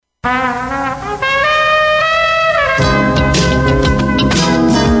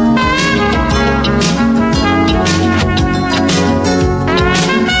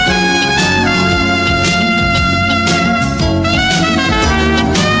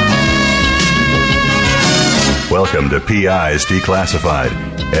Welcome to PI's Declassified,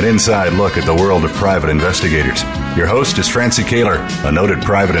 an inside look at the world of private investigators. Your host is Francie Kaler, a noted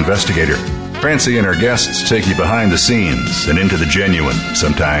private investigator. Francie and her guests take you behind the scenes and into the genuine,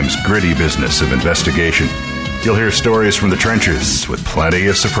 sometimes gritty business of investigation. You'll hear stories from the trenches with plenty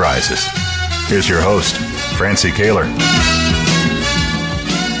of surprises. Here's your host, Francie Kaler.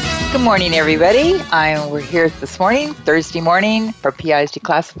 Good morning, everybody. We're here this morning, Thursday morning, for PI's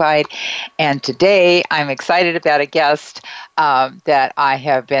Declassified, and today I'm excited about a guest that I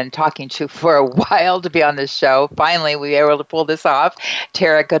have been talking to for a while to be on this show. Finally, we were able to pull this off.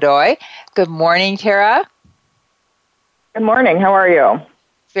 Tara Godoy. Good morning, Tara. Good morning. How are you?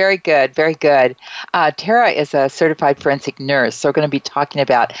 Very good, very good. Tara is a certified forensic nurse, so we're going to be talking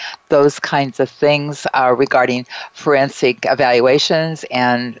about those kinds of things regarding forensic evaluations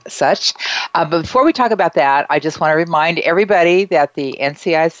and such. But before we talk about that, I just want to remind everybody that the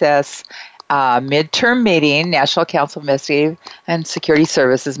NCISS midterm meeting, National Council of Investigative and Security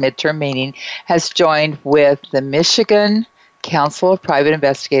Services midterm meeting, has joined with the Michigan Council of Private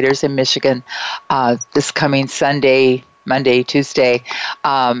Investigators in Michigan this coming Sunday, Monday, Tuesday,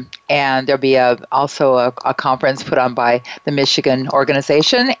 and there'll be also a conference put on by the Michigan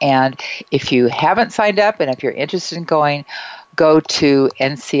organization. And if you haven't signed up and if you're interested in going, go to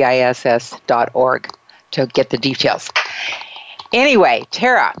nciss.org to get the details. Anyway,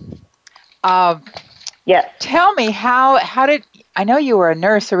 Tara, yes. Tell me how did, I know you were a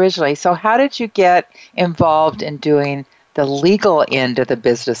nurse originally, so how did you get involved in doing the legal end of the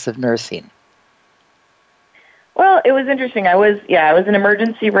business of nursing? Well, it was interesting. I was an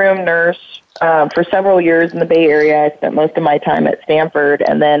emergency room nurse for several years in the Bay Area. I spent most of my time at Stanford,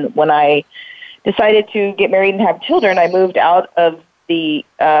 and then when I decided to get married and have children, I moved out of the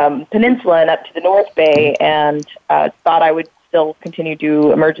peninsula and up to the North Bay, and thought I would still continue to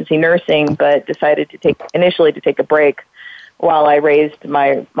do emergency nursing, but decided to initially take a break while I raised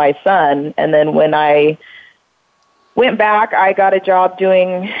my son. And then when I went back, I got a job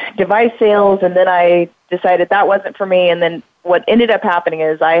doing device sales, and then I decided that wasn't for me. And then what ended up happening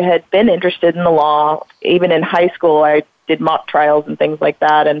is I had been interested in the law. Even in high school, I did mock trials and things like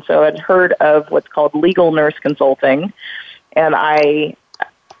that. And so I'd heard of what's called legal nurse consulting. And I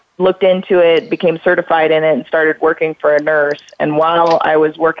looked into it, became certified in it, and started working for a nurse. And while I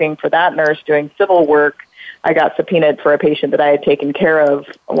was working for that nurse doing civil work, I got subpoenaed for a patient that I had taken care of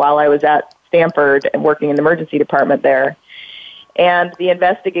while I was at Stanford and working in the emergency department there. And the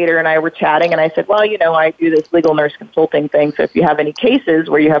investigator and I were chatting, and I said, well, I do this legal nurse consulting thing, so if you have any cases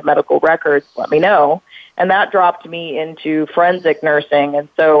where you have medical records, let me know. And that dropped me into forensic nursing, and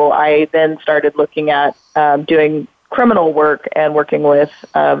so I then started looking at doing criminal work and working with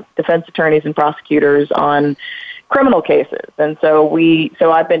defense attorneys and prosecutors on criminal cases. And so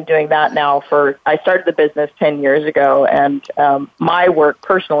I've been doing that now I started the business 10 years ago, and my work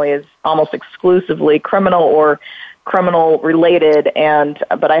personally is almost exclusively criminal or criminal related,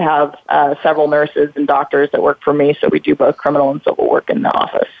 but I have several nurses and doctors that work for me, so we do both criminal and civil work in the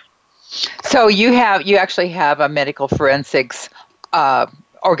office. So you actually have a medical forensics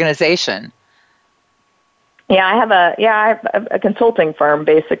organization. Yeah, I have a consulting firm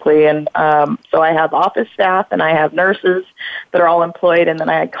basically, and so I have office staff and I have nurses that are all employed, and then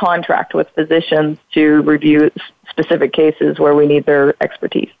I contract with physicians to review specific cases where we need their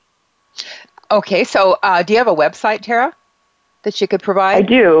expertise. Okay, so do you have a website, Tara, that you could provide? I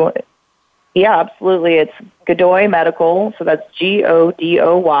do. Yeah, absolutely. It's Godoy Medical, so that's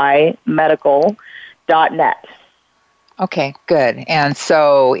GODOY medical.net. Okay, good. And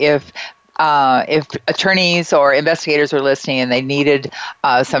so if attorneys or investigators are listening and they needed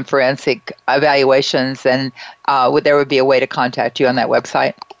some forensic evaluations, then there would be a way to contact you on that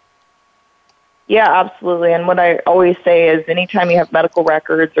website? Yeah, absolutely. And what I always say is anytime you have medical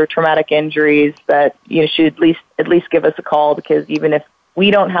records or traumatic injuries, that you should at least give us a call, because even if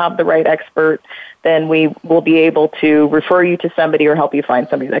we don't have the right expert, then we will be able to refer you to somebody or help you find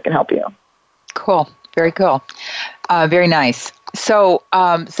somebody that can help you. Cool. Very cool. Very nice. So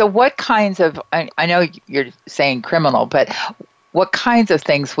what kinds of, I know you're saying criminal, but what kinds of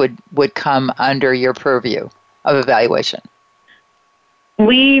things would come under your purview of evaluation?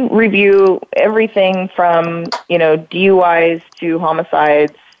 We review everything from, DUIs to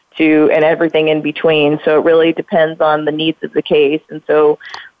homicides and everything in between. So it really depends on the needs of the case. And so,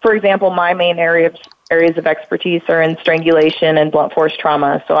 for example, my main area of areas of expertise are in strangulation and blunt force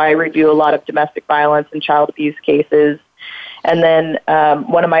trauma. So I review a lot of domestic violence and child abuse cases. And then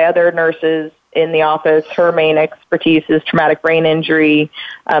one of my other nurses in the office, her main expertise is traumatic brain injury.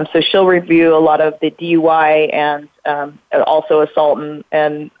 So she'll review a lot of the DUI and also assault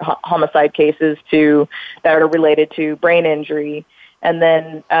and homicide cases that are related to brain injury. And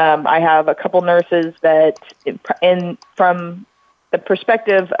then I have a couple nurses that, from the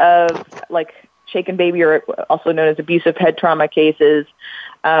perspective of like shaken baby, or also known as abusive head trauma cases,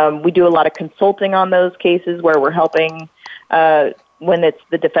 we do a lot of consulting on those cases where we're helping. When it's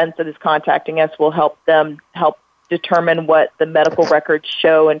the defense that is contacting us, we'll help determine what the medical records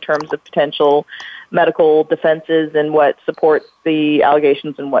show in terms of potential medical defenses and what supports the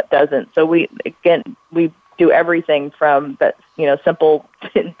allegations and what doesn't. So we do everything from that, simple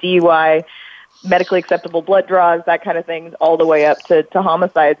DUI, medically acceptable blood draws, that kind of things, all the way up to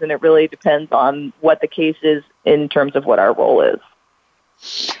homicides, and it really depends on what the case is in terms of what our role is.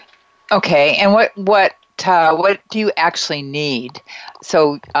 Okay, and what do you actually need?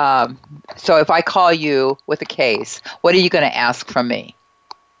 So if I call you with a case, what are you going to ask from me?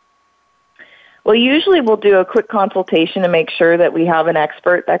 Well, usually we'll do a quick consultation to make sure that we have an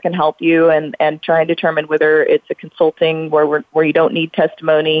expert that can help you and try and determine whether it's a consulting where you don't need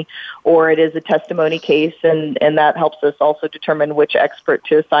testimony or it is a testimony case, and that helps us also determine which expert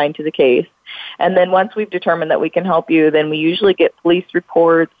to assign to the case. And then once we've determined that we can help you, then we usually get police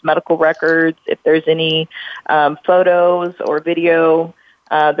reports, medical records, if there's any photos or video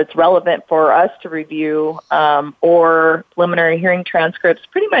that's relevant for us to review, or preliminary hearing transcripts.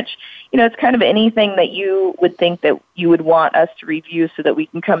 Pretty much, it's kind of anything that you would think that you would want us to review so that we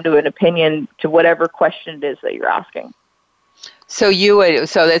can come to an opinion to whatever question it is that you're asking. So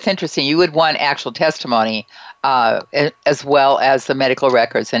that's interesting. You would want actual testimony as well as the medical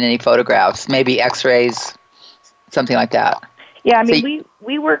records and any photographs, maybe x-rays, something like that. Yeah, I mean,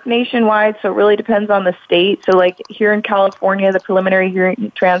 we work nationwide, so it really depends on the state. So like here in California, the preliminary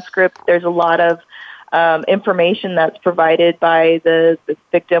hearing transcript, there's a lot of information that's provided by the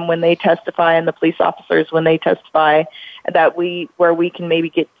victim when they testify and the police officers when they testify, where we can maybe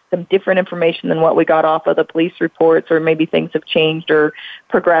get some different information than what we got off of the police reports, or maybe things have changed or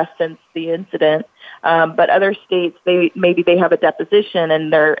progressed since the incident. But other states, they have a deposition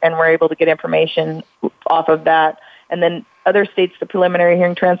and we're able to get information off of that. And then other states, the preliminary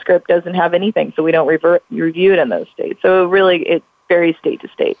hearing transcript doesn't have anything, so we don't review it in those states. So really, it varies state to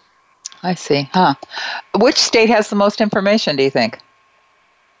state. I see. Huh. Which state has the most information, do you think,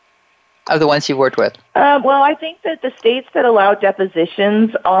 of the ones you've worked with? Well, I think that the states that allow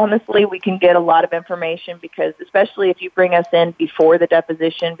depositions, honestly, we can get a lot of information, because especially if you bring us in before the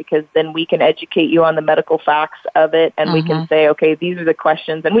deposition, because then we can educate you on the medical facts of it, and we can say, okay, these are the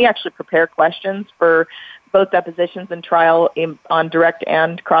questions. And we actually prepare questions for both depositions and trial on direct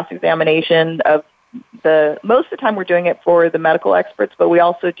and cross-examination of most of the time we're doing it for the medical experts, but we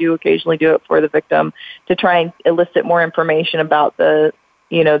also do occasionally do it for the victim to try and elicit more information about the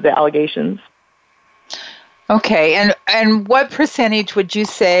allegations. Okay, and what percentage would you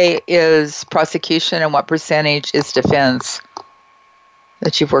say is prosecution and what percentage is defense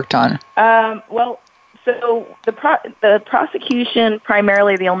that you've worked on? So the prosecution,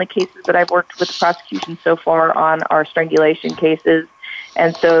 primarily the only cases that I've worked with the prosecution so far on are strangulation cases.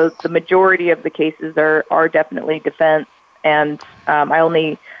 And so the majority of the cases are definitely defense. And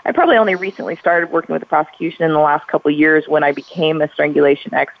I probably only recently started working with the prosecution in the last couple of years when I became a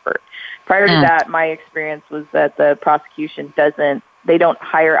strangulation expert. Prior to that, my experience was that the prosecution they don't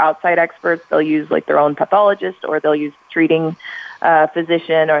hire outside experts. They'll use like their own pathologist, or they'll use treating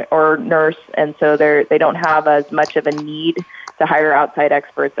physician or nurse, and so they don't have as much of a need to hire outside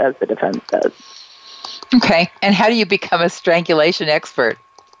experts as the defense does. Okay, and how do you become a strangulation expert?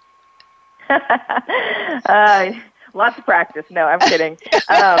 Lots of practice. No, I'm kidding.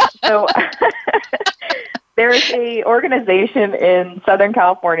 So there's a organization in Southern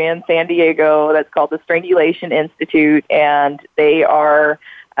California, in San Diego, that's called the Strangulation Institute, and they are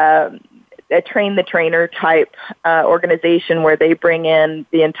a train-the-trainer type organization where they bring in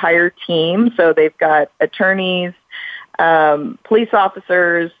the entire team. So they've got attorneys, police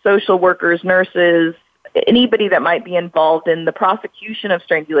officers, social workers, nurses, anybody that might be involved in the prosecution of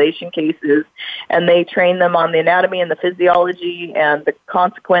strangulation cases, and they train them on the anatomy and the physiology and the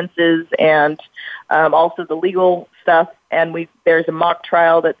consequences, and also the legal stuff. And there's a mock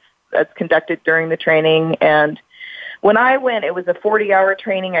trial that's conducted during the training. And when I went, it was a 40-hour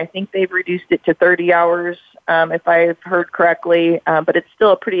training. I think they've reduced it to 30 hours, if I've heard correctly. But it's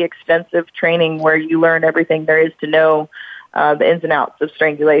still a pretty extensive training where you learn everything there is to know the ins and outs of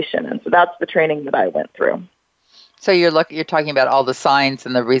strangulation. And so that's the training that I went through. So you're talking about all the signs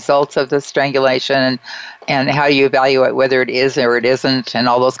and the results of the strangulation, and how you evaluate whether it is or it isn't, and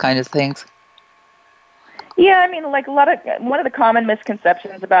all those kind of things. Yeah, I mean, like one of the common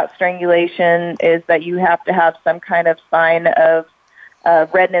misconceptions about strangulation is that you have to have some kind of sign of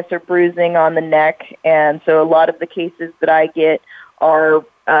redness or bruising on the neck, and so a lot of the cases that I get are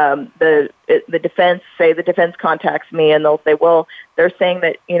the defense contacts me, and they'll say, well, they're saying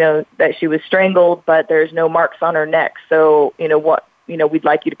that that she was strangled, but there's no marks on her neck, so we'd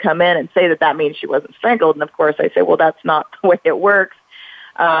like you to come in and say that means she wasn't strangled. And of course, I say, well, that's not the way it works.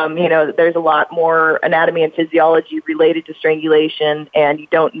 There's a lot more anatomy and physiology related to strangulation, and you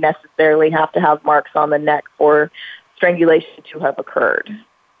don't necessarily have to have marks on the neck for strangulation to have occurred.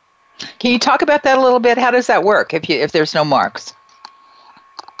 Can you talk about that a little bit? How does that work if there's no marks?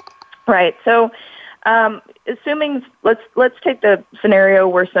 Right. So, assuming let's take the scenario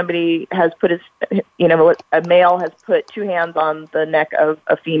where somebody has put a male has put two hands on the neck of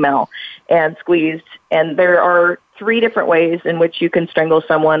a female and squeezed, and there are 3 different ways in which you can strangle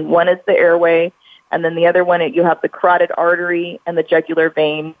someone. One is the airway, and then the other one, you have the carotid artery and the jugular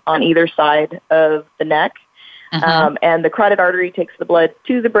vein on either side of the neck. Mm-hmm. And the carotid artery takes the blood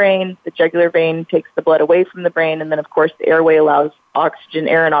to the brain, the jugular vein takes the blood away from the brain, and then, of course, the airway allows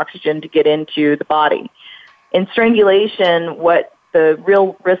air and oxygen to get into the body. In strangulation, what the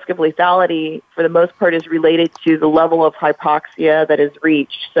real risk of lethality, for the most part, is related to the level of hypoxia that is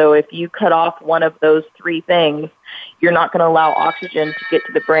reached. So if you cut off one of those 3 things, you're not going to allow oxygen to get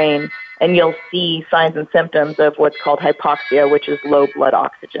to the brain, and you'll see signs and symptoms of what's called hypoxia, which is low blood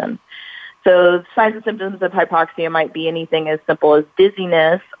oxygen. So signs and symptoms of hypoxia might be anything as simple as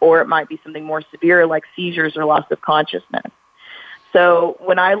dizziness, or it might be something more severe like seizures or loss of consciousness. So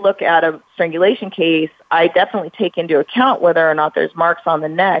when I look at a strangulation case, I definitely take into account whether or not there's marks on the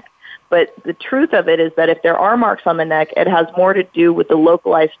neck. But the truth of it is that if there are marks on the neck, it has more to do with the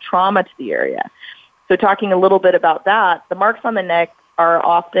localized trauma to the area. So talking a little bit about that, the marks on the neck are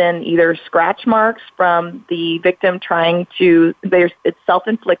often either scratch marks from the victim it's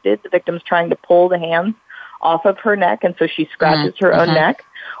self-inflicted, the victim's trying to pull the hands off of her neck, and so she scratches her own neck.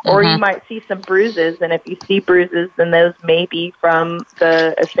 Or you might see some bruises, and if you see bruises, then those may be from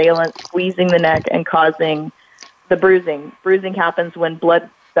the assailant squeezing the neck and causing the bruising. Bruising happens when blood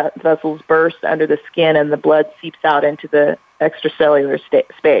vessels burst under the skin and the blood seeps out into the extracellular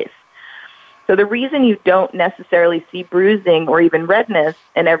space. So the reason you don't necessarily see bruising or even redness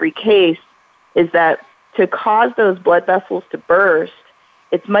in every case is that to cause those blood vessels to burst,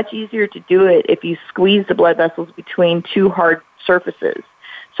 it's much easier to do it if you squeeze the blood vessels between 2 hard surfaces.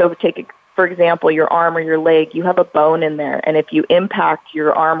 So for example, your arm or your leg, you have a bone in there, and if you impact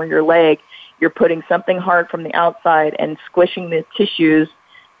your arm or your leg, you're putting something hard from the outside and squishing the tissues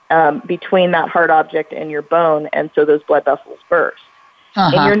between that hard object and your bone, and so those blood vessels burst.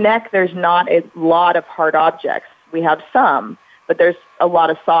 In your neck, there's not a lot of hard objects. We have some, but there's a lot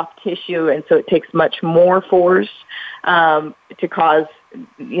of soft tissue, and so it takes much more force to cause,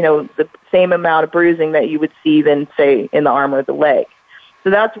 the same amount of bruising that you would see than, say, in the arm or the leg. So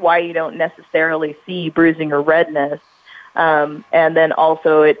that's why you don't necessarily see bruising or redness. And then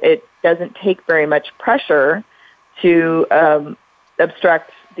also it doesn't take very much pressure to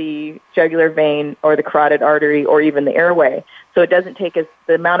obstruct the jugular vein or the carotid artery or even the airway. So it doesn't take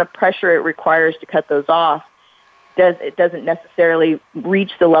the amount of pressure it requires to cut those off. It doesn't necessarily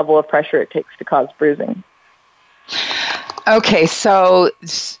reach the level of pressure it takes to cause bruising. Okay, so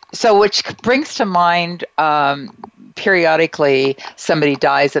which brings to mind periodically somebody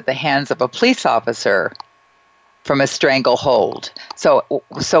dies at the hands of a police officer from a stranglehold. So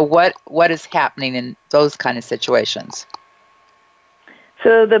what is happening in those kind of situations?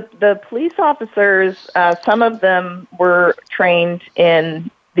 So the police officers, some of them were trained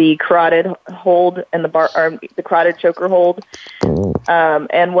in the carotid hold and the carotid choker hold,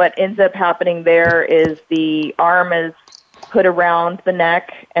 and what ends up happening there is the arm is put around the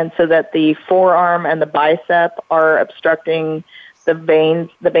neck, and so that the forearm and the bicep are obstructing the vein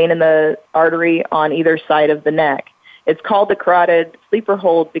and the artery on either side of the neck. It's called the carotid sleeper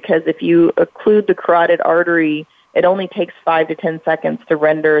hold because if you occlude the carotid artery, it only takes 5 to 10 seconds to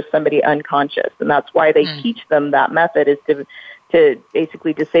render somebody unconscious, and that's why they teach them that method is to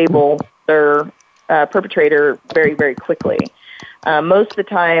basically disable their perpetrator very, very quickly. Most of the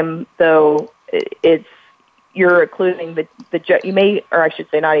time, though, you're occluding not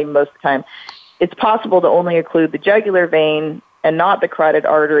even most of the time, it's possible to only occlude the jugular vein and not the carotid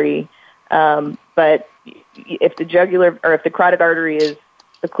artery, but if the carotid artery is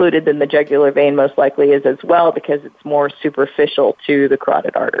occluded than the jugular vein most likely is as well, because it's more superficial to the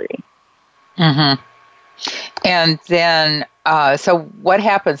carotid artery. Mm-hmm. And then, so what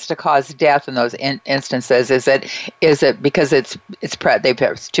happens to cause death in those instances? Is it because it's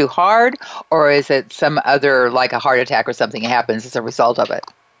too hard, or is it some other, like a heart attack or something happens as a result of it?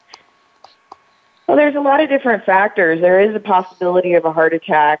 Well, there's a lot of different factors. There is a possibility of a heart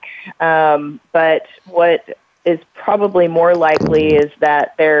attack, but what is probably more likely is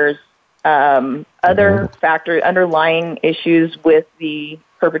that there's other factors, underlying issues with the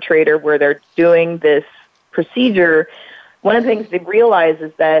perpetrator where they're doing this procedure. One of the things they realize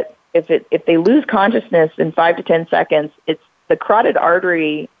is that if they lose consciousness in 5 to 10 seconds, it's the carotid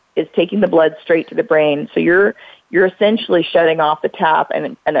artery is taking the blood straight to the brain. So you're essentially shutting off the tap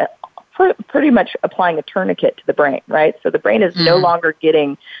and pretty much applying a tourniquet to the brain, right? So the brain is no longer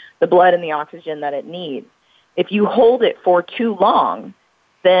getting the blood and the oxygen that it needs. If you hold it for too long,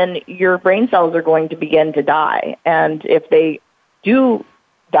 then your brain cells are going to begin to die. And if they do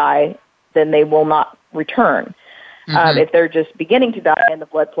die, then they will not return. If they're just beginning to die and the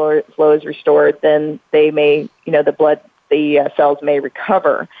blood flow is restored, then they may, the cells may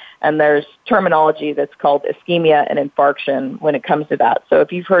recover. And there's terminology that's called ischemia and infarction when it comes to that. So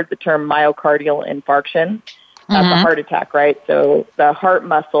if you've heard the term myocardial infarction, that's a heart attack, right? So the heart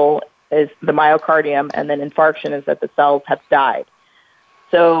muscle is the myocardium, and then infarction is that the cells have died.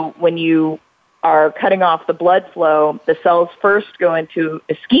 So when you are cutting off the blood flow, the cells first go into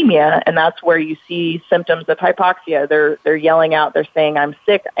ischemia, and that's where you see symptoms of hypoxia. They're yelling out, they're saying, I'm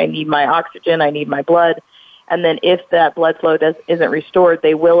sick, I need my oxygen, I need my blood. And then if that blood flow isn't restored,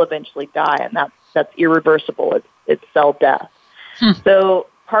 they will eventually die, and that's irreversible. It's cell death. So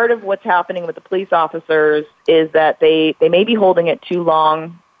part of what's happening with the police officers is that they may be holding it too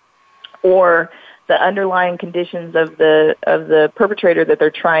long, or the underlying conditions of the perpetrator that they're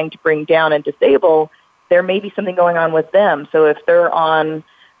trying to bring down and disable, there may be something going on with them. So if they're on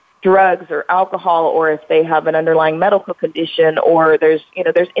drugs or alcohol, or if they have an underlying medical condition, or there's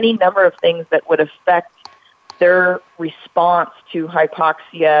any number of things that would affect their response to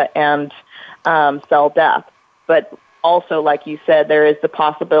hypoxia and cell death. But also, like you said, there is the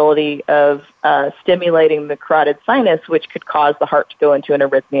possibility of stimulating the carotid sinus, which could cause the heart to go into an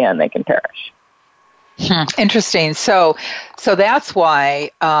arrhythmia and they can perish. Interesting. So that's why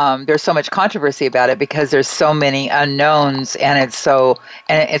there's so much controversy about it, because there's so many unknowns, and it's not,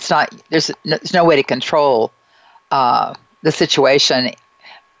 there's no way to control the situation.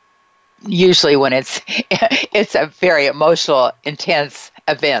 Usually when it's a very emotional, intense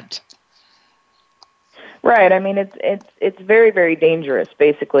event. Right. I mean, it's very, very dangerous.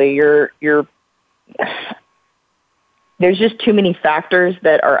 Basically, there's just too many factors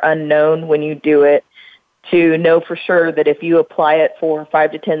that are unknown when you do it to know for sure that if you apply it for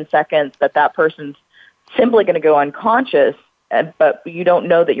 5 to 10 seconds, that person's simply going to go unconscious, but you don't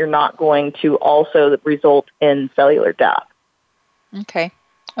know that you're not going to also result in cellular death. Okay.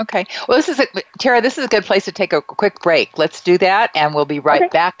 Well, Tara, this is a good place to take a quick break. Let's do that, and we'll be right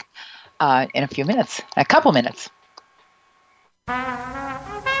back in a couple minutes.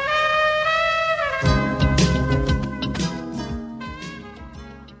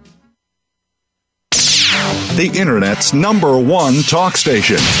 The Internet's number one talk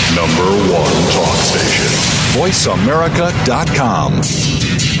station. VoiceAmerica.com.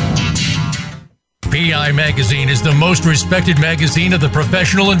 PI Magazine is the most respected magazine of the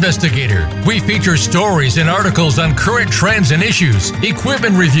professional investigator. We feature stories and articles on current trends and issues,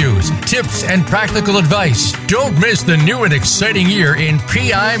 equipment reviews, tips, and practical advice. Don't miss the new and exciting year in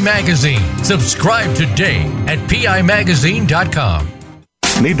PI Magazine. Subscribe today at PIMagazine.com.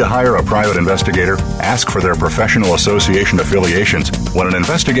 Need to hire a private investigator? Ask for their professional association affiliations. When an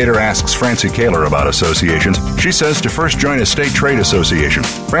investigator asks Francie Kaler about associations, she says to first join a state trade association.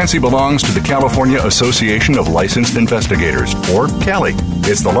 Francie belongs to the California Association of Licensed Investigators, or CALI.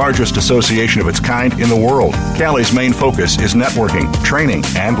 It's the largest association of its kind in the world. CALI's main focus is networking, training,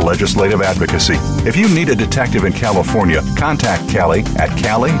 and legislative advocacy. If you need a detective in California, contact CALI at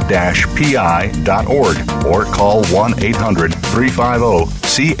cali-pi.org or call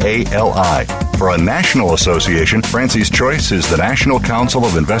 1-800-350-CALI. For a national association, Francie's choice is the National Council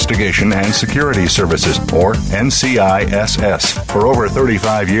of Investigation and Security Services, or NCISS. For over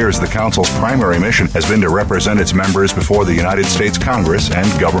 35 years, the Council's primary mission has been to represent its members before the United States Congress and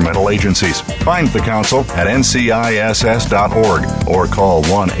governmental agencies. Find the Council at nciss.org or call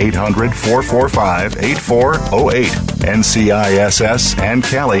 1-800-445-8408. NCISS and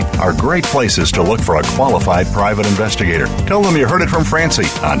CALI are great places to look for a qualified private investigator. Tell them you heard it from Francie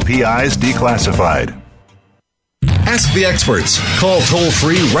on PI's Declassified. Ask the experts. Call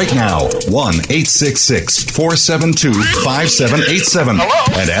toll-free right now, 1-866-472-5787.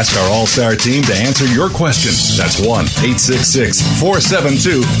 And ask our All-Star team to answer your question. That's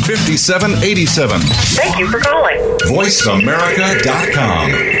 1-866-472-5787. Thank you for calling.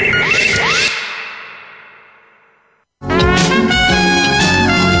 VoiceAmerica.com.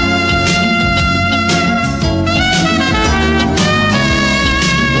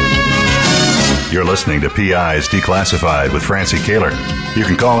 You're listening to PI's Declassified with Francie Kaler. You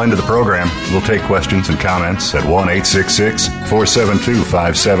can call into the program. We'll take questions and comments at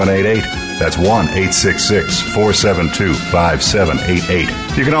 1-866-472-5788. That's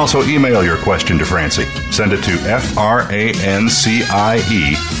 1-866-472-5788. You can also email your question to Francie. Send it to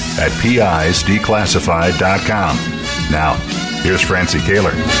francie@pisdeclassified.com. Now, here's Francie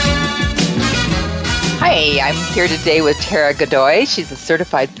Kaler. Hi, I'm here today with Tara Godoy. She's a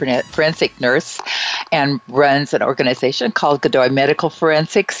certified forensic nurse and runs an organization called Godoy Medical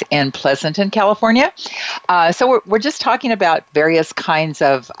Forensics in Pleasanton, California. So we're just talking about various kinds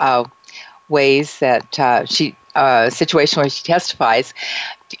of ways that situation where she testifies.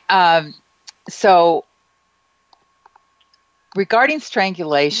 So regarding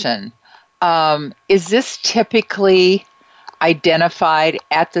strangulation, is this typically identified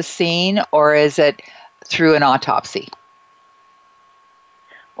at the scene, or is it through an autopsy?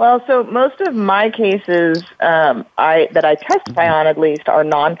 Well, so most of my cases that I testify on, at least, are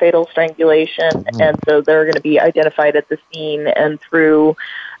non-fatal strangulation, and so they're going to be identified at the scene and through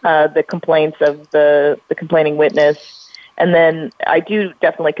the complaints of the complaining witness. And then I do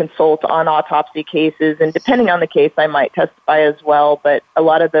definitely consult on autopsy cases, and depending on the case, I might testify as well, but a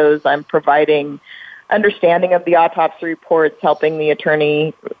lot of those I'm providing understanding of the autopsy reports, helping the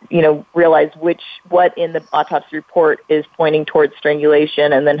attorney, realize what in the autopsy report is pointing towards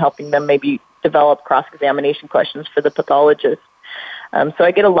strangulation, and then helping them maybe develop cross-examination questions for the pathologist. So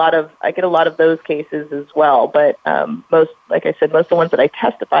I get a lot of those cases as well. But most of the ones that I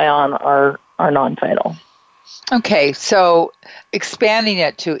testify on are non-fatal. Okay, so expanding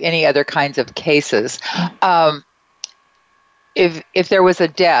it to any other kinds of cases, if there was a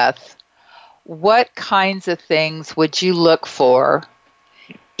death, what kinds of things would you look for,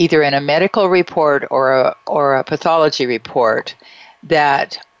 either in a medical report or a pathology report,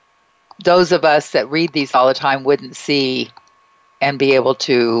 that those of us that read these all the time wouldn't see and be able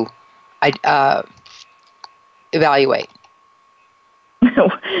to evaluate?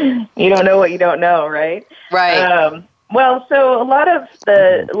 You don't know what you don't know, right? Right. Well, so a lot of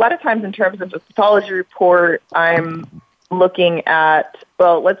times in terms of a pathology report, I'm looking at,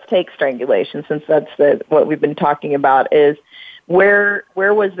 well, let's take strangulation, since that's what we've been talking about, is where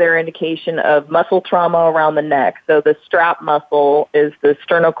was there indication of muscle trauma around the neck? So the strap muscle is the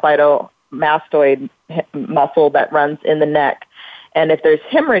sternocleidomastoid muscle that runs in the neck. And if there's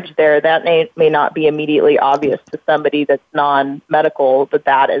hemorrhage there, that may not be immediately obvious to somebody that's non-medical, but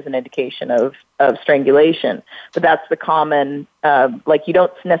that is an indication of strangulation. But that's the common, you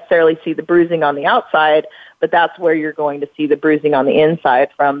don't necessarily see the bruising on the outside, but that's where you're going to see the bruising on the inside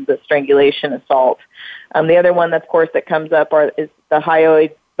from the strangulation assault. The other one, of course, that comes up is the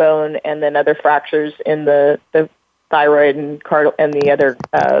hyoid bone, and then other fractures in the thyroid and the other,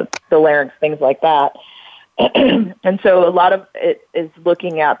 the larynx, things like that. And so a lot of it is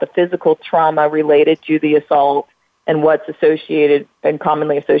looking at the physical trauma related to the assault and what's associated and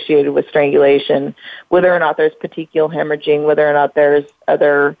commonly associated with strangulation, whether or not there's petechial hemorrhaging, whether or not there's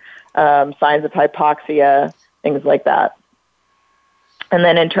other signs of hypoxia, things like that. And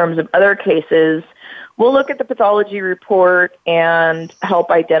then in terms of other cases, we'll look at the pathology report and help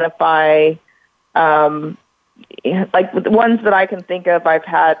identify, the ones that I can think of, I've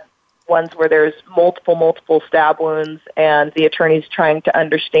had ones where there's multiple stab wounds, and the attorney's trying to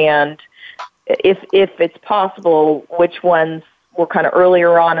understand if it's possible which ones were kind of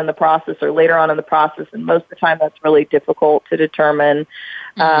earlier on in the process or later on in the process, and most of the time that's really difficult to determine.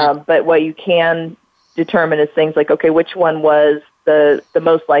 But what you can determine is things like, okay, which one was the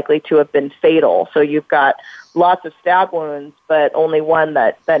most likely to have been fatal? So you've got lots of stab wounds, but only one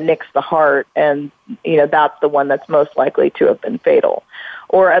that nicks the heart, and that's the one that's most likely to have been fatal.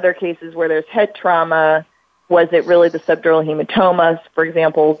 Or other cases where there's head trauma, was it really the subdural hematomas, for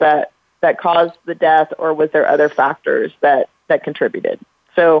example, that caused the death, or was there other factors that contributed?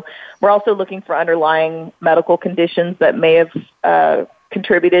 So we're also looking for underlying medical conditions that may have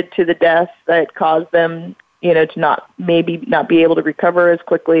contributed to the death that caused them, to not be able to recover as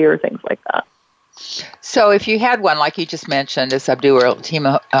quickly, or things like that. So if you had one, like you just mentioned, a subdural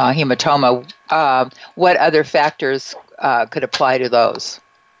hematoma, what other factors could apply to those?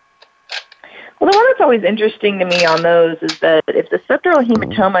 Well, the one that's always interesting to me on those is that if the subdural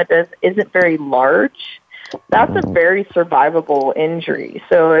hematoma isn't very large, that's a very survivable injury.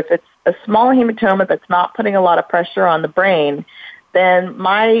 So if it's a small hematoma that's not putting a lot of pressure on the brain, then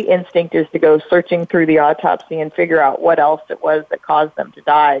my instinct is to go searching through the autopsy and figure out what else it was that caused them to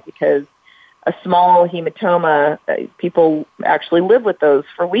die, because a small hematoma, people actually live with those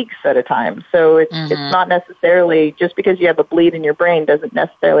for weeks at a time. So it's not necessarily, just because you have a bleed in your brain doesn't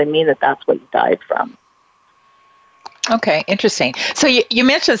necessarily mean that that's what you died from. Okay, interesting. So you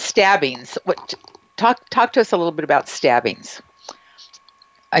mentioned stabbings. Talk to us a little bit about stabbings.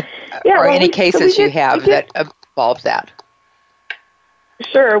 Any cases you have that involve that.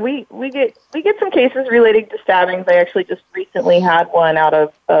 Sure, we get some cases relating to stabbings. I actually just recently had one out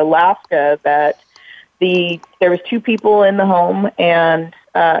of Alaska that there was two people in the home, and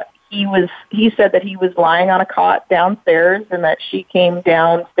he said that he was lying on a cot downstairs and that she came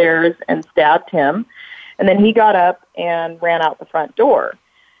downstairs and stabbed him, and then he got up and ran out the front door.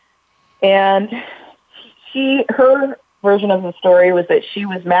 And her version of the story was that she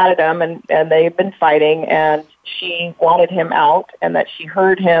was mad at him and they had been fighting, and she wanted him out, and that she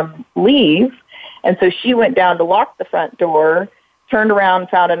heard him leave. And so she went down to lock the front door, turned around,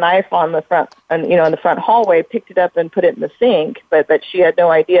 found a knife on the front, and in the front hallway, picked it up and put it in the sink, but that she had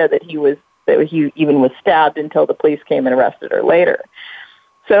no idea that he even was stabbed until the police came and arrested her later.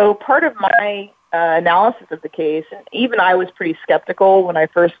 So part of my analysis of the case, and even I was pretty skeptical when I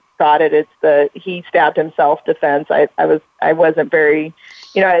first got it. It's the he stabbed himself defense. I wasn't very,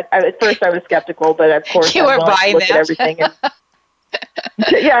 at first I was skeptical, but of course you were buying look that. At everything.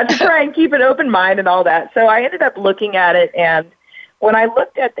 And, to try and keep an open mind and all that. So I ended up looking at it, and when I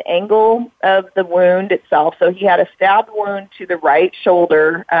looked at the angle of the wound itself, so he had a stab wound to the right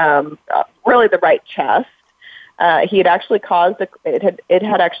shoulder, really the right chest. He had actually caused it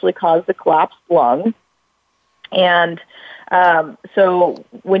had actually caused the collapsed lung, and so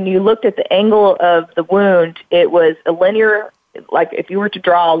when you looked at the angle of the wound, it was a linear. Like if you were to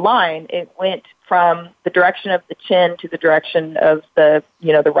draw a line, it went from the direction of the chin to the direction of the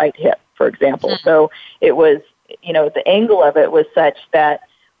the right hip, for example. So it was the angle of it was such that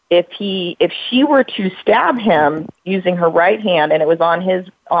if she were to stab him using her right hand, and it was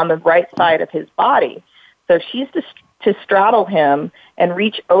on the right side of his body. So if she's to straddle him and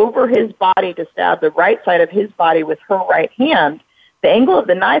reach over his body to stab the right side of his body with her right hand, the angle of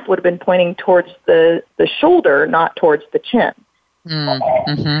the knife would have been pointing towards the shoulder, not towards the chin.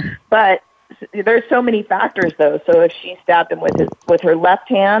 Mm-hmm. But there's so many factors, though. So if she stabbed him with her left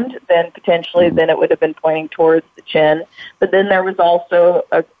hand, then potentially it would have been pointing towards the chin. But then there was also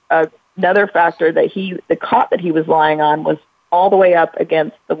another factor that the cot that he was lying on was all the way up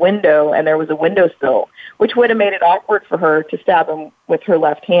against the window, and there was a windowsill, which would have made it awkward for her to stab him with her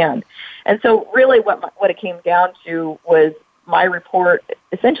left hand. And so really what it came down to was my report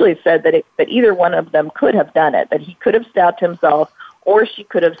essentially said that either one of them could have done it, that he could have stabbed himself or she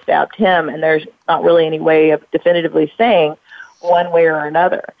could have stabbed him, and there's not really any way of definitively saying one way or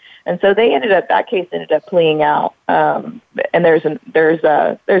another. And so that case ended up pleading out. And there's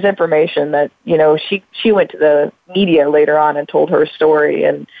information that, she went to the media later on and told her story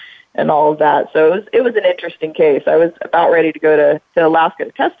and all of that. So it was an interesting case. I was about ready to go to Alaska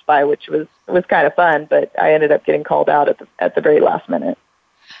to testify, which was kind of fun, but I ended up getting called out at the very last minute.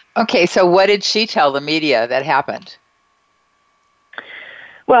 Okay. So what did she tell the media that happened?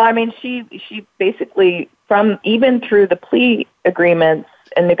 Well, I mean, she basically, from even through the plea agreements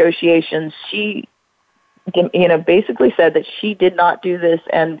and negotiations, she, basically said that she did not do this,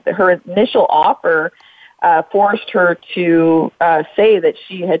 and her initial offer forced her to say that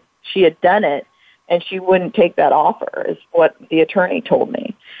she had done it, and she wouldn't take that offer, is what the attorney told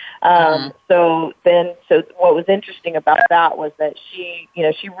me. So what was interesting about that was that she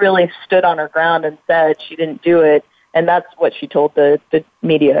really stood on her ground and said she didn't do it. And that's what she told the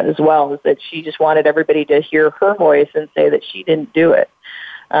media as well, is that she just wanted everybody to hear her voice and say that she didn't do it.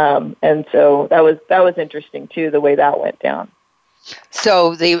 And so that was interesting too, the way that went down.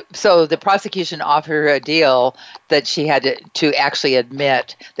 So the prosecution offered her a deal that she had to actually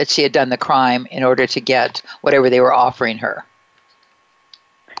admit that she had done the crime in order to get whatever they were offering her.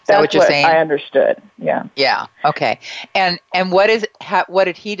 Is that what you're saying? I understood. Yeah. Yeah. Okay. And what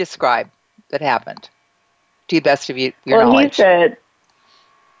did he describe that happened? To the best of your knowledge. He said,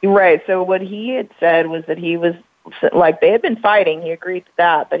 right. So what he had said was that he was, like, they had been fighting. He agreed to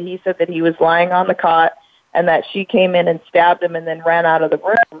that, but he said that he was lying on the cot and that she came in and stabbed him and then ran out of the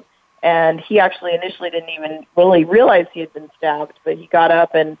room. And he actually initially didn't even really realize he had been stabbed, but he got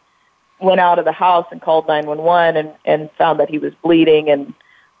up and went out of the house and called 911 and found that he was bleeding and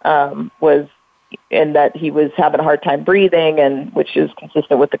was and that he was having a hard time breathing, and which is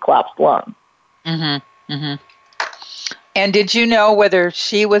consistent with the collapsed lung. Mm-hmm. Mm-hmm. And did you know whether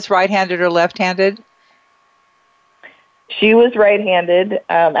she was right-handed or left-handed? She was right-handed,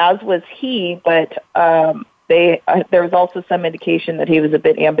 as was he, but there was also some indication that he was a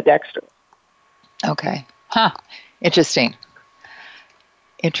bit ambidextrous. Okay. Huh. Interesting.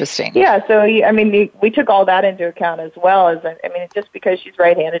 Yeah, so, we took all that into account as well. Just because she's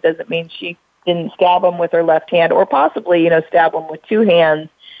right-handed doesn't mean she didn't stab him with her left hand, or possibly, stab him with two hands,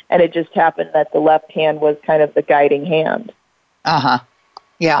 and it just happened that the left hand was kind of the guiding hand. Uh-huh.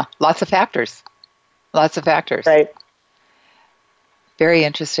 Yeah, lots of factors. Right. Very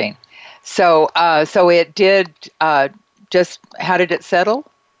interesting. So it did just, how did it settle?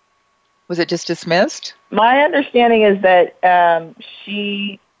 Was it just dismissed? My understanding is that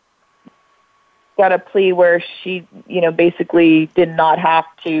she got a plea where she, basically did not have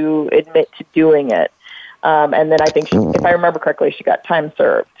to admit to doing it. And then I think, if I remember correctly, she got time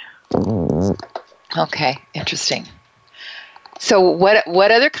served. Okay, interesting. So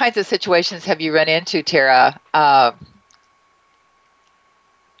what other kinds of situations have you run into, Tara?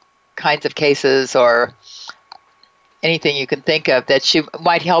 Kinds of cases or anything you can think of that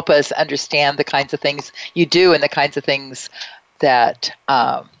might help us understand the kinds of things you do and the kinds of things that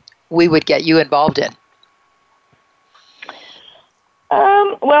we would get you involved in?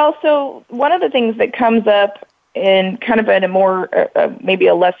 Well, so one of the things that comes up in kind of in a more, maybe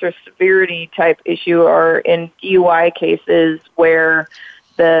a lesser severity type issue are in DUI cases where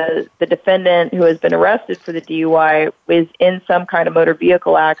the defendant who has been arrested for the DUI is in some kind of motor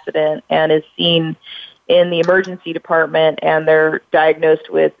vehicle accident and is seen in the emergency department, and they're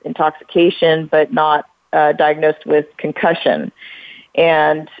diagnosed with intoxication but not diagnosed with concussion.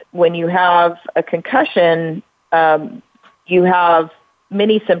 And when you have a concussion, you have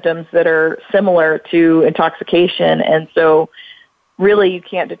many symptoms that are similar to intoxication, and so really you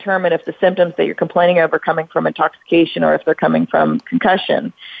can't determine if the symptoms that you're complaining of are coming from intoxication or if they're coming from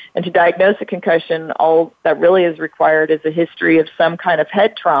concussion. And to diagnose a concussion, all that really is required is a history of some kind of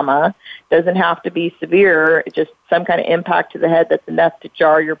head trauma. It doesn't have to be severe, it's just some kind of impact to the head that's enough to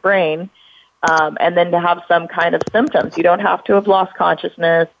jar your brain, and then to have some kind of symptoms. You don't have to have lost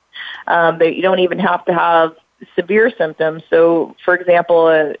consciousness, but you don't even have to have severe symptoms. So, for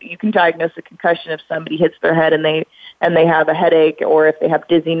example, you can diagnose a concussion if somebody hits their head and they have a headache, or if they have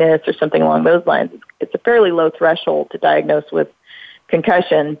dizziness or something along those lines. It's a fairly low threshold to diagnose with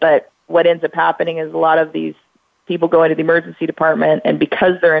concussion, but what ends up happening is a lot of these people go into the emergency department, and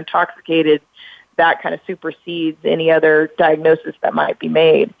because they're intoxicated, that kind of supersedes any other diagnosis that might be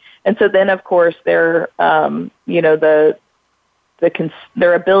made. And so then, of course, their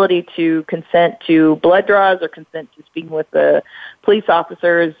ability to consent to blood draws or consent to speaking with the police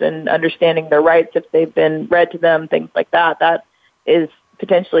officers and understanding their rights if they've been read to them, things like that, that is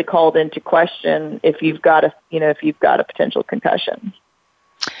potentially called into question if you've got a potential concussion.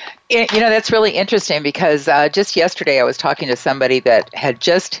 That's really interesting because just yesterday I was talking to somebody that had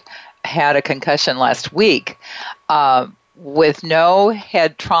just had a concussion last week. With no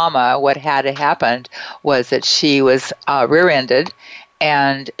head trauma, what had happened was that she was rear-ended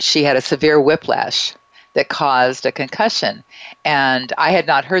and she had a severe whiplash that caused a concussion. And I had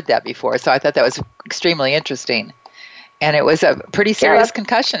not heard that before, so I thought that was extremely interesting. And it was a pretty serious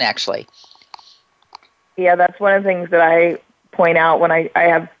concussion, actually. Yeah, that's one of the things that I point out when I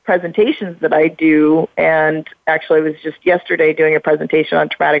have presentations that I do. And actually, I was just yesterday doing a presentation on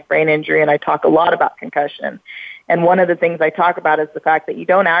traumatic brain injury, and I talk a lot about concussion. And one of the things I talk about is the fact that you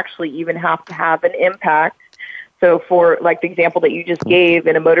don't actually even have to have an impact. So for like the example that you just gave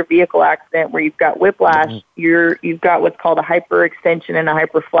in a motor vehicle accident where you've got whiplash, you've got what's called a hyperextension and a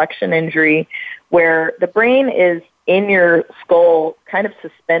hyperflexion injury, where the brain is in your skull kind of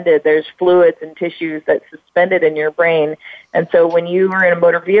suspended. There's fluids and tissues that's suspended in your brain. And so when you are in a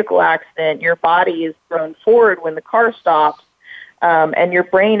motor vehicle accident, your body is thrown forward when the car stops. And your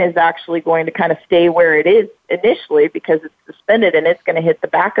brain is actually going to kind of stay where it is initially because it's suspended, and it's going to hit the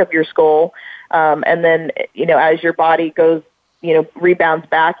back of your skull. And then, as your body goes, rebounds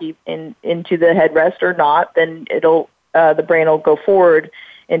back into the headrest or not, then the brain will go forward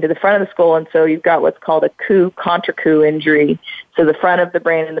into the front of the skull. And so you've got what's called a contra coup injury. So the front of the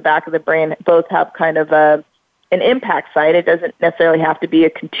brain and the back of the brain both have kind of an impact site. It doesn't necessarily have to be a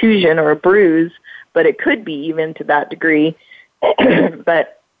contusion or a bruise, but it could be even to that degree.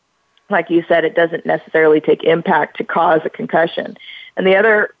 But like you said, it doesn't necessarily take impact to cause a concussion. And the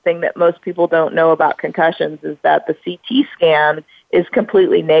other thing that most people don't know about concussions is that the CT scan is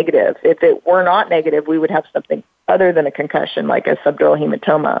completely negative. If it were not negative, we would have something other than a concussion, like a subdural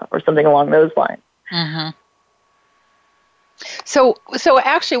hematoma or something along those lines. Mm-hmm. So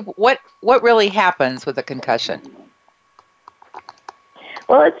actually, what really happens with a concussion?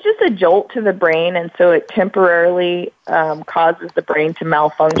 Well, it's just a jolt to the brain, and so it temporarily causes the brain to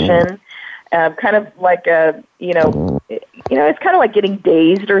malfunction. Kind of like it's kind of like getting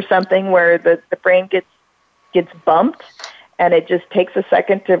dazed or something, where the brain gets bumped, and it just takes a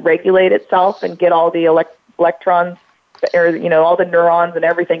second to regulate itself and get all the electrons, or all the neurons and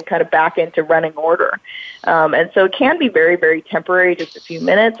everything kind of back into running order. And so it can be very, very temporary, just a few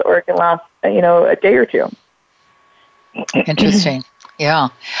minutes, or it can last a day or two. Interesting. Yeah.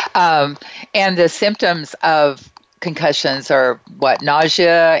 And the symptoms of concussions are what?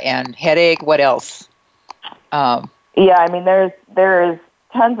 Nausea and headache. What else? Yeah, I mean, there's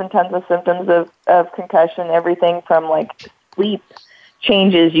tons and tons of symptoms of concussion, everything from like sleep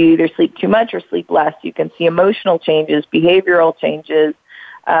changes. You either sleep too much or sleep less. You can see emotional changes, behavioral changes.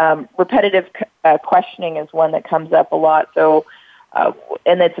 Repetitive questioning is one that comes up a lot. So,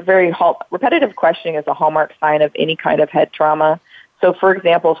 and it's repetitive questioning is a hallmark sign of any kind of head trauma. So, for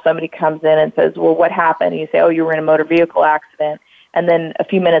example, if somebody comes in and says, well, what happened? And you say, oh, you were in a motor vehicle accident. And then a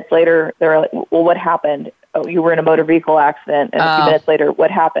few minutes later, they're like, well, what happened? Oh, you were in a motor vehicle accident. And a few minutes later, what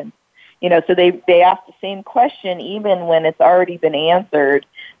happened? So they ask the same question even when it's already been answered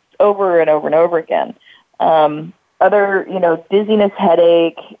over and over and over again. Other, dizziness,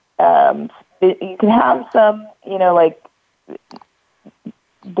 headache. You can have some, like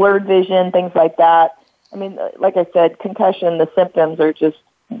blurred vision, things like that. I mean, like I said, concussion, the symptoms are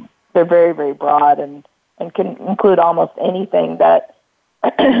they're very, very broad and can include almost anything that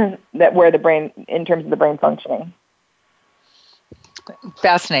where the brain, in terms of the brain functioning.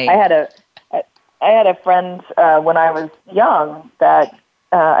 Fascinating. I had a friend when I was young that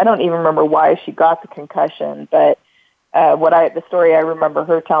I don't even remember why she got the concussion, but the story I remember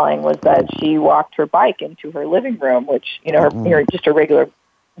her telling was that she walked her bike into her living room, which just a regular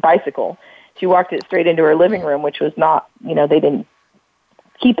bicycle. She walked it straight into her living room, which was not, they didn't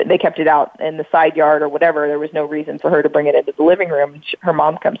keep it. They kept it out in the side yard or whatever. There was no reason for her to bring it into the living room. And her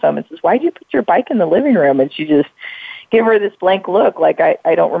mom comes home and says, why did you put your bike in the living room? And she just gave her this blank look, like, I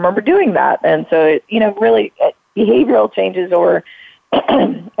don't remember doing that. And so, really behavioral changes or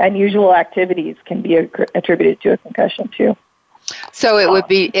unusual activities can be attributed to a concussion too. So it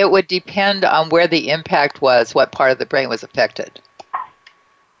would depend on where the impact was, what part of the brain was affected.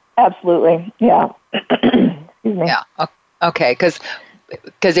 Absolutely, yeah. Excuse me. Yeah. Okay, because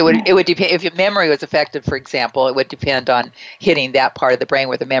it would depend if your memory was affected, for example. It would depend on hitting that part of the brain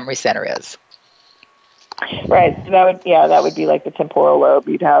where the memory center is. Right. So that would be like the temporal lobe.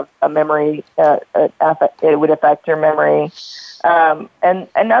 You'd have a memory. It would affect your memory. And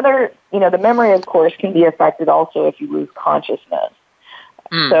another, the memory, of course, can be affected also if you lose consciousness.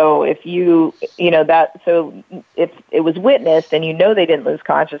 So if if it was witnessed and they didn't lose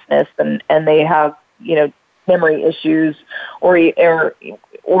consciousness and they have, memory issues or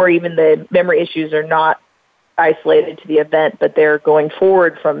even the memory issues are not isolated to the event, but they're going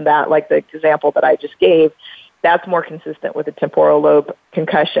forward from that, like the example that I just gave, that's more consistent with a temporal lobe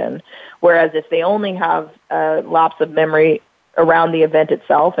concussion. Whereas if they only have a lapse of memory around the event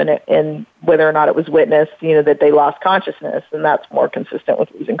itself and whether or not it was witnessed, that they lost consciousness, and that's more consistent with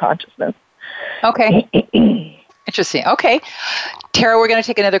losing consciousness. Okay. Interesting. Okay. Tara, we're going to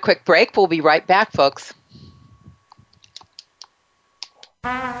take another quick break. We'll be right back, folks.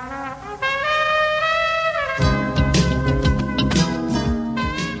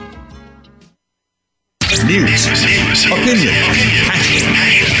 News, opinion,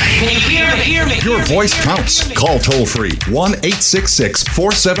 Can you hear me? your voice counts. Call toll free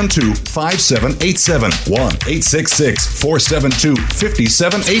 1-866-472-5787.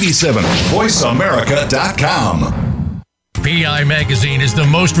 1-866-472-5787. VoiceAmerica.com. PI Magazine is the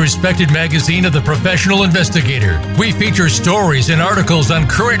most respected magazine of the professional investigator. We feature stories and articles on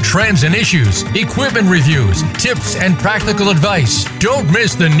current trends and issues, equipment reviews, tips, and practical advice. Don't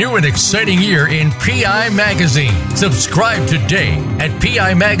miss the new and exciting year in PI Magazine. Subscribe today at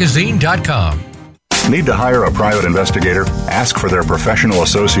PIMagazine.com. Need to hire a private investigator? Ask for their professional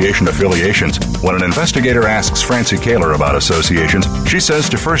association affiliations. When an investigator asks Francie Kaler about associations, she says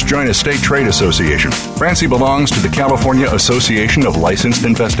to first join a state trade association. Francie belongs to the California Association of Licensed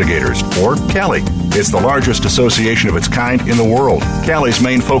Investigators, or CALI. It's the largest association of its kind in the world. CALI's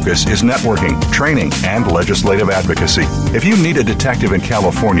main focus is networking, training, and legislative advocacy. If you need a detective in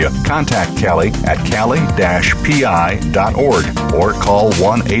California, contact CALI at cali-pi.org or call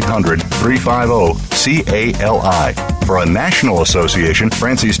 1-800-350-CALI. For a national association,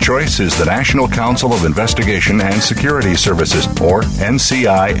 Francie's choice is the National Council of Investigation and Security Services, or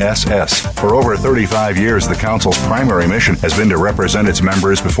NCISS. For over 35 years, the Council's primary mission has been to represent its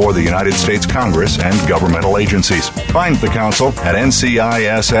members before the United States Congress and governmental agencies. Find the Council at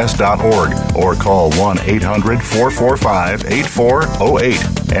nciss.org or call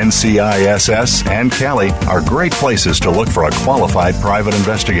 1-800-445-8408. NCISS and Cali are great places to look for a qualified private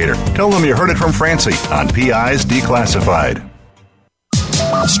investigator. Tell them you heard it from Francie on PI's Declassified.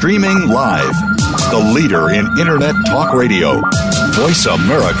 Streaming live, the leader in Internet talk radio,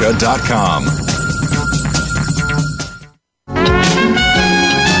 voiceamerica.com.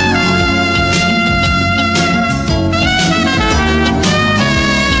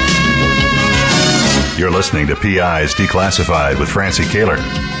 You're listening to PI's Declassified with Francie Kaler.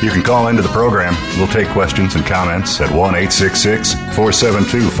 You can call into the program. We'll take questions and comments at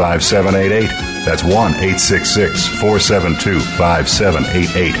 1-866-472-5788. That's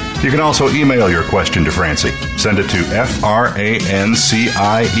 1-866-472-5788. You can also email your question to Francie. Send it to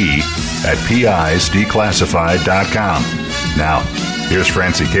francie@pisdeclassified.com. Now, here's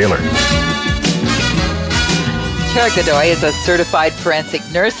Francie Kaler. Tara Godoy is a certified forensic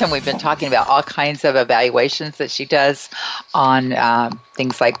nurse, and we've been talking about all kinds of evaluations that she does on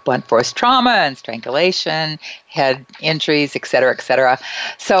things like blunt force trauma and strangulation, head injuries, et cetera, et cetera.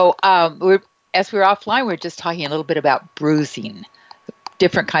 So as we were offline, we were just talking a little bit about bruising,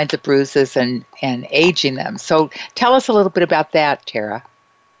 different kinds of bruises and aging them. So tell us a little bit about that, Tara.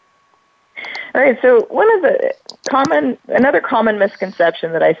 All right, so another common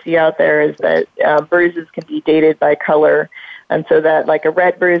misconception that I see out there is that bruises can be dated by color, and so that like a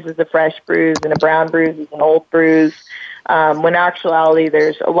red bruise is a fresh bruise and a brown bruise is an old bruise. When in actuality,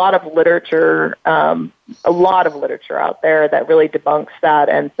 there's a lot of literature out there that really debunks that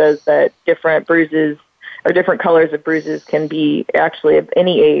and says that different bruises or different colors of bruises can be actually of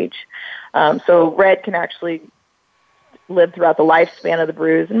any age. So red can actually live throughout the lifespan of the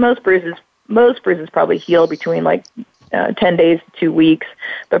bruise, and most bruises probably heal between 10 days to 2 weeks,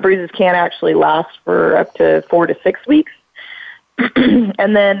 but bruises can actually last for up to 4 to 6 weeks.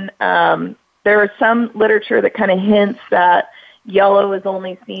 And then there is some literature that kind of hints that yellow is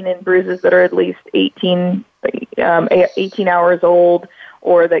only seen in bruises that are at least 18 hours old,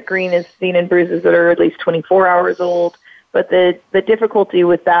 or that green is seen in bruises that are at least 24 hours old. But the difficulty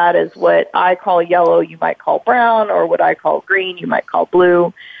with that is what I call yellow, you might call brown, or what I call green, you might call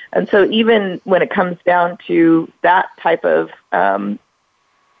blue. And so even when it comes down to that type of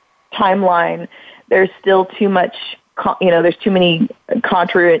timeline, there's still too much, there's too many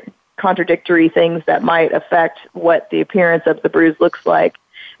contradictory things that might affect what the appearance of the bruise looks like.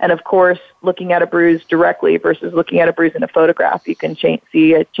 And of course, looking at a bruise directly versus looking at a bruise in a photograph, you can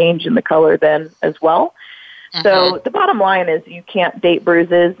see a change in the color then as well. Mm-hmm. So the bottom line is you can't date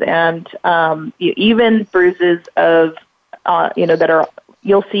bruises, and even bruises of, that are,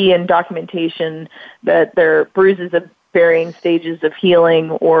 you'll see in documentation that they're bruises of varying stages of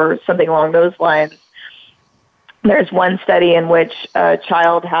healing or something along those lines. There's one study in which a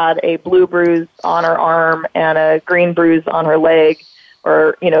child had a blue bruise on her arm and a green bruise on her leg,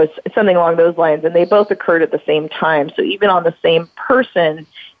 or, something along those lines, and they both occurred at the same time. So even on the same person,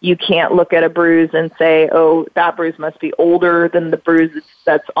 you can't look at a bruise and say, oh, that bruise must be older than the bruise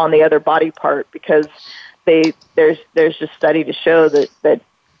that's on the other body part, because there's just study to show that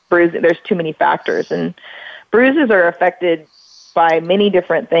bruising, there's too many factors. And bruises are affected by many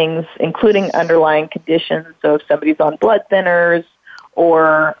different things, including underlying conditions. So if somebody's on blood thinners,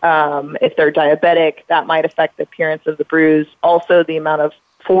 or if they're diabetic, that might affect the appearance of the bruise. Also, the amount of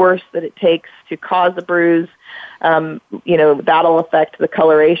force that it takes to cause a bruise, that'll affect the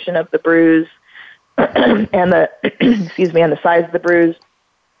coloration of the bruise and the and the size of the bruise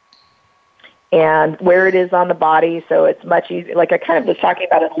and where it is on the body. So it's much easier. Like I kind of was talking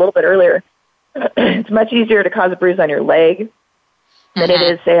about it a little bit earlier. It's much easier to cause a bruise on your leg than it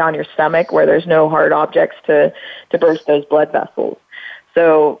is, say, on your stomach, where there's no hard objects to burst those blood vessels.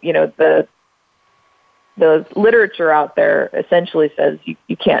 So, the literature out there essentially says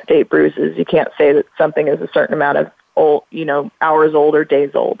you can't date bruises. You can't say that something is a certain amount of hours old or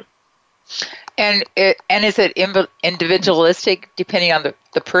days old. And is it individualistic depending on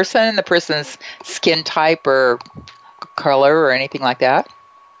the person, the person's skin type or color or anything like that?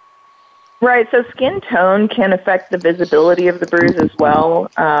 Right. So skin tone can affect the visibility of the bruise as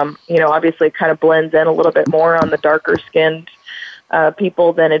well. Obviously it kind of blends in a little bit more on the darker skinned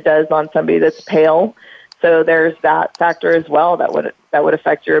people than it does on somebody that's pale. So there's that factor as well that would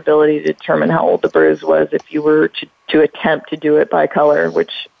affect your ability to determine how old the bruise was if you were to attempt to do it by color,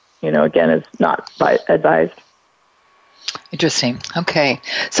 which, again, is not advised. Interesting. Okay.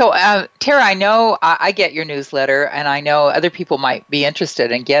 So, Tara, I know I get your newsletter, and I know other people might be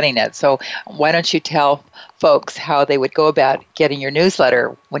interested in getting it. So, why don't you tell folks how they would go about getting your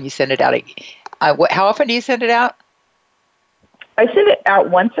newsletter when you send it out? How often do you send it out? I send it out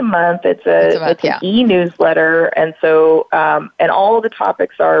once a month. It's an e-newsletter, and so and all of the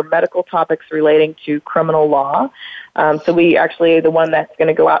topics are medical topics relating to criminal law. So we actually, the one that's going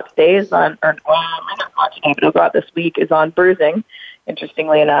to go out today is on, not today, but it'll go out this week, is on bruising,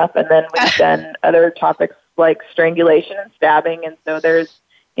 interestingly enough. And then we've done other topics like strangulation and stabbing. And so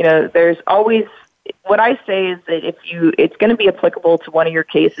there's always, what I say is that it's going to be applicable to one of your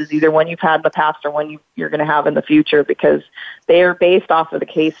cases, either one you've had in the past or one you're going to have in the future, because they are based off of the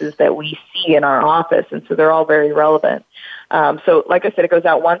cases that we see in our office. And so they're all very relevant. So like I said, it goes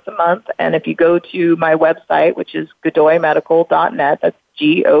out once a month. And if you go to my website, which is godoymedical.net, that's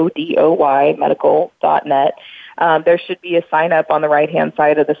GODOY medical.net, there should be a sign up on the right-hand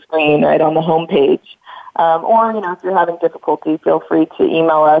side of the screen, right on the home page. Or, if you're having difficulty, feel free to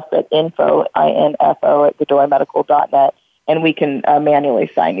email us at info at godoymedical.net, and we can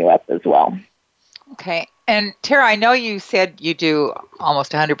manually sign you up as well. Okay. And Tara, I know you said you do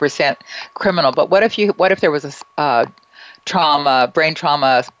almost 100% criminal, but what if there was a brain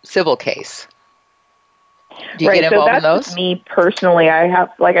trauma civil case? Do you get involved in those? So that's me personally. I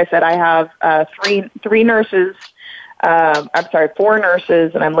have, like I said, I have three nurses. Four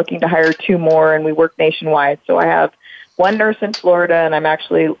nurses, and I'm looking to hire 2 more, and we work nationwide. So I have 1 nurse in Florida, and I'm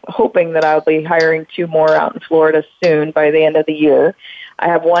actually hoping that I'll be hiring 2 more out in Florida soon by the end of the year. I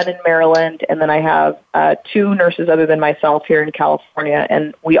have 1 in Maryland, and then I have 2 nurses other than myself here in California,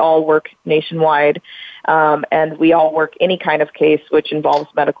 and we all work nationwide, and we all work any kind of case which involves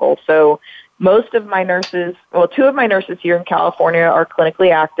medical. So most of my nurses, 2 of my nurses here in California are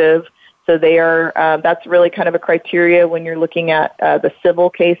clinically active. So they are. That's really kind of a criteria when you're looking at the civil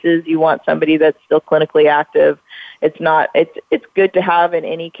cases. You want somebody that's still clinically active. It's not. It's good to have in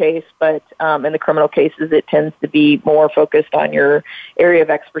any case, but in the criminal cases, it tends to be more focused on your area of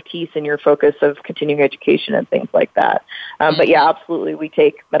expertise and your focus of continuing education and things like that. But yeah, absolutely, we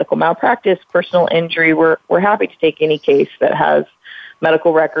take medical malpractice, personal injury. We're happy to take any case that has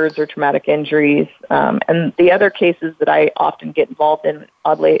medical records or traumatic injuries. And the other cases that I often get involved in,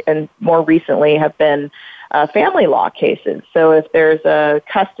 oddly, and more recently have been family law cases. So if there's a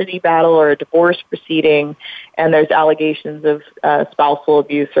custody battle or a divorce proceeding and there's allegations of spousal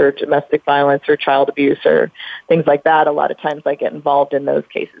abuse or domestic violence or child abuse or things like that, a lot of times I get involved in those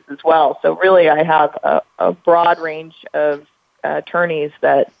cases as well. So really I have a broad range of attorneys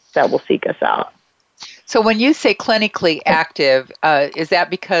that will seek us out. So when you say clinically active, is that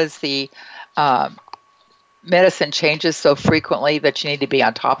because the medicine changes so frequently that you need to be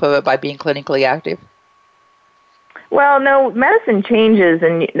on top of it by being clinically active? Well, no, medicine changes,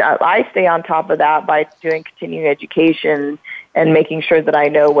 and I stay on top of that by doing continuing education and making sure that I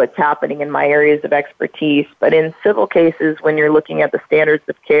know what's happening in my areas of expertise. But in civil cases, when you're looking at the standards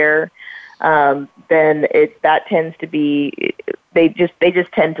of care, then that tends to be they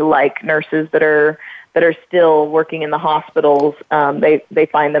just tend to like nurses that are still working in the hospitals. They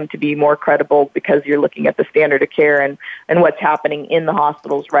find them to be more credible because you're looking at the standard of care and what's happening in the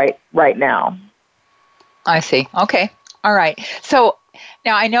hospitals right now. I see. Okay. All right. So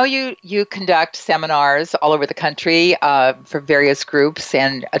now I know you conduct seminars all over the country for various groups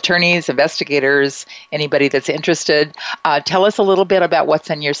and attorneys, investigators, anybody that's interested. Tell us a little bit about what's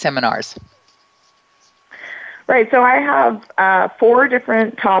in your seminars. Right, so I have 4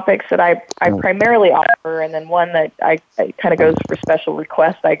 different topics that I primarily offer, and then one that I kind of goes for special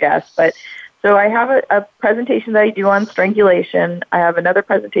requests, I guess. But so I have a presentation that I do on strangulation. I have another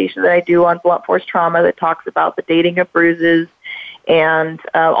presentation that I do on blunt force trauma that talks about the dating of bruises and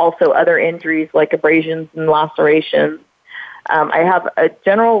also other injuries like abrasions and lacerations. I have a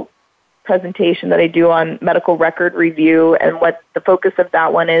general presentation that I do on medical record review, and what the focus of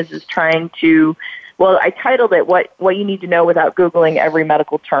that one is trying to, well, I titled it what you need to know without Googling every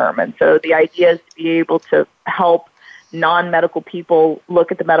medical term. And so the idea is to be able to help non-medical people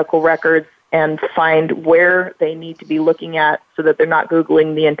look at the medical records and find where they need to be looking at so that they're not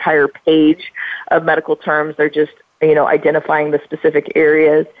Googling the entire page of medical terms. They're just, identifying the specific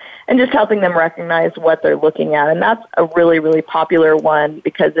areas and just helping them recognize what they're looking at. And that's a really, really popular one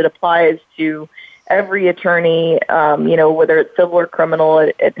because it applies to every attorney, whether it's civil or criminal.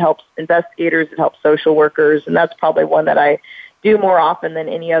 It helps investigators, it helps social workers, and that's probably one that I do more often than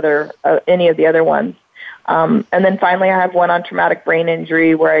any of the other ones. And then finally, I have one on traumatic brain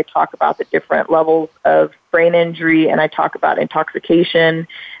injury where I talk about the different levels of brain injury, and I talk about intoxication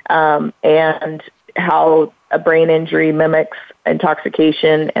and how a brain injury mimics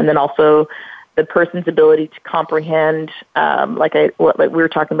intoxication, and then also the person's ability to comprehend, like we were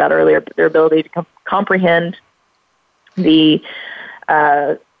talking about earlier, their ability to comprehend the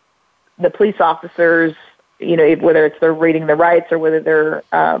police officers, whether it's they're reading the rights or whether they're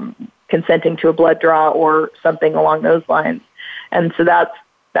consenting to a blood draw or something along those lines. And so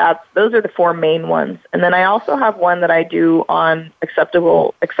those are the four main ones. And then I also have one that I do on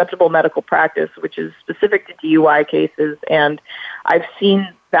acceptable medical practice, which is specific to DUI cases. And I've seen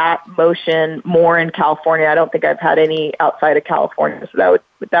that motion more in California. I don't think I've had any outside of California. So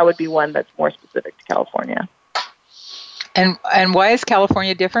that would be one that's more specific to California. And why is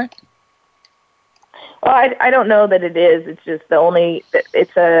California different? Well, I don't know that it is. It's just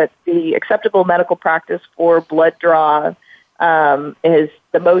the acceptable medical practice for blood draw is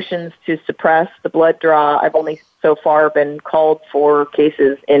the motions to suppress the blood draw. I've only so far been called for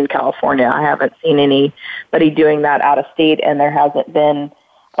cases in California. I haven't seen anybody doing that out of state, and there hasn't been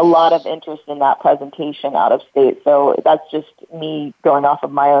a lot of interest in that presentation out of state. So that's just me going off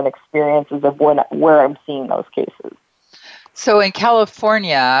of my own experiences of where I'm seeing those cases. So in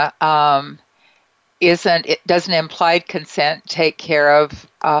California, doesn't implied consent take care of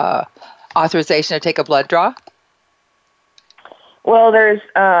authorization to take a blood draw? Well, there's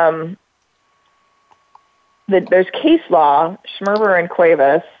case law, Schmerber and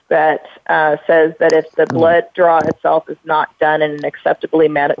Cuevas, that says that if the blood draw itself is not done in an acceptably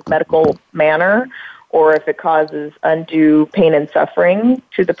medical manner, or if it causes undue pain and suffering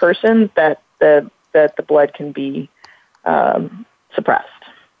to the person, that the blood can be suppressed.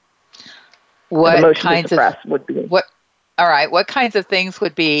 What kinds what kinds of things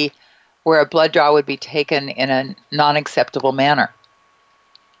would be where a blood draw would be taken in a non-acceptable manner?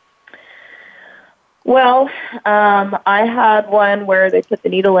 Well, I had one where they put the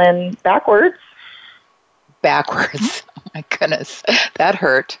needle in backwards. Backwards. Oh my goodness, that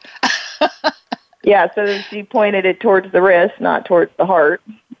hurt. Yeah, so she pointed it towards the wrist, not towards the heart.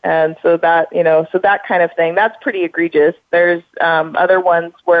 And so that, that kind of thing, that's pretty egregious. There's other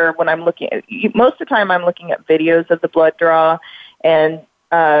ones where when I'm looking at, most of the time I'm looking at videos of the blood draw and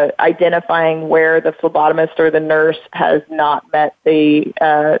identifying where the phlebotomist or the nurse has not met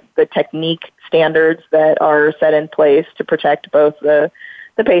the technique standards that are set in place to protect both the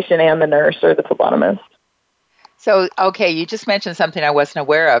patient and the nurse or the phlebotomist. So, okay, you just mentioned something I wasn't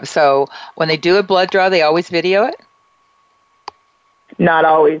aware of. So when they do a blood draw, they always video it? Not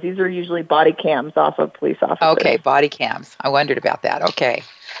always. These are usually body cams off of police officers. Okay, body cams. I wondered about that. Okay.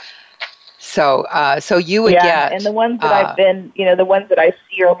 So you would get... and the ones that I've been, the ones that I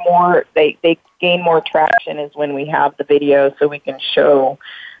see are more, they gain more traction is when we have the video so we can show,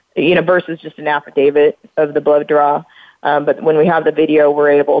 versus just an affidavit of the blood draw. But when we have the video,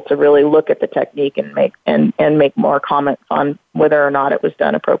 we're able to really look at the technique and make more comments on whether or not it was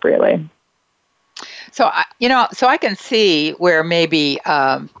done appropriately. So I can see where maybe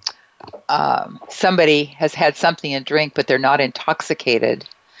somebody has had something to drink, but they're not intoxicated,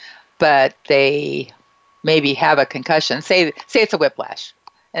 but they maybe have a concussion. Say it's a whiplash,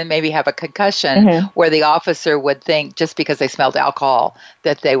 and maybe have a concussion where the officer would think just because they smelled alcohol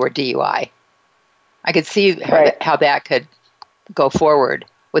that they were DUI. I could see how that could go forward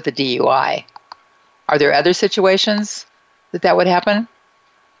with the DUI. Are there other situations that would happen?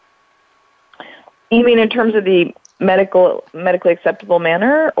 You mean in terms of the medically acceptable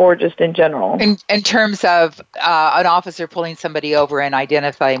manner, or just in general? In terms of an officer pulling somebody over and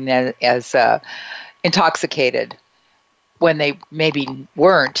identifying them as intoxicated when they maybe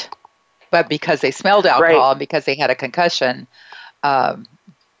weren't, but because they smelled alcohol and because they had a concussion,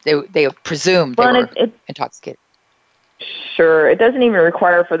 they presumed they were intoxicated. Sure. It doesn't even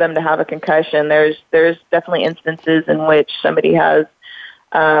require for them to have a concussion. There's definitely instances in which somebody has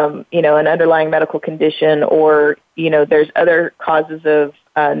an underlying medical condition, or, there's other causes of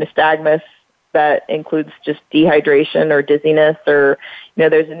nystagmus that includes just dehydration or dizziness, or,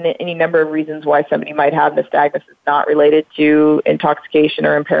 there's any number of reasons why somebody might have nystagmus that's not related to intoxication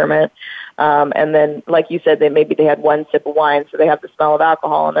or impairment. And then, like you said, maybe they had one sip of wine, so they have the smell of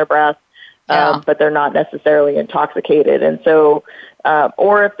alcohol in their breath, but they're not necessarily intoxicated. And so,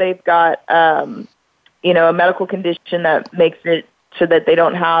 or if they've got, a medical condition that makes it so that they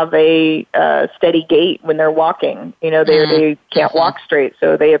don't have a steady gait when they're walking. They can't walk straight,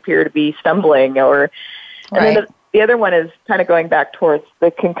 so they appear to be stumbling. And then the other one is kind of going back towards the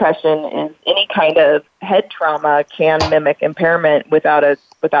concussion, is any kind of head trauma can mimic impairment without a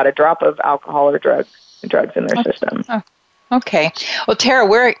drop of alcohol or drugs in their system. Okay. Well, Tara,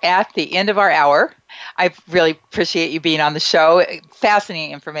 we're at the end of our hour. I really appreciate you being on the show.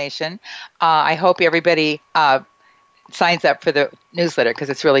 Fascinating information. I hope everybody signs up for the newsletter because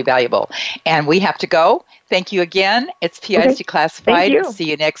it's really valuable. And we have to go. Thank you again. It's PI's Declassified. Thank you. See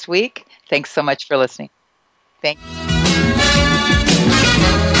you next week. Thanks so much for listening. Thank you.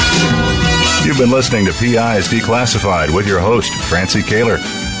 You've been listening to PI's Declassified with your host, Francie Kaler.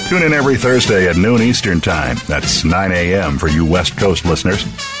 Tune in every Thursday at noon Eastern Time. That's 9 a.m. for you West Coast listeners.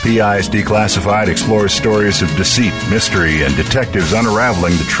 PI's Declassified explores stories of deceit, mystery, and detectives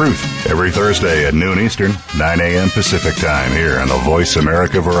unraveling the truth. Every Thursday at noon Eastern, 9 a.m. Pacific Time here on the Voice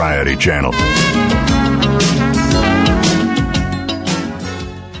America Variety Channel.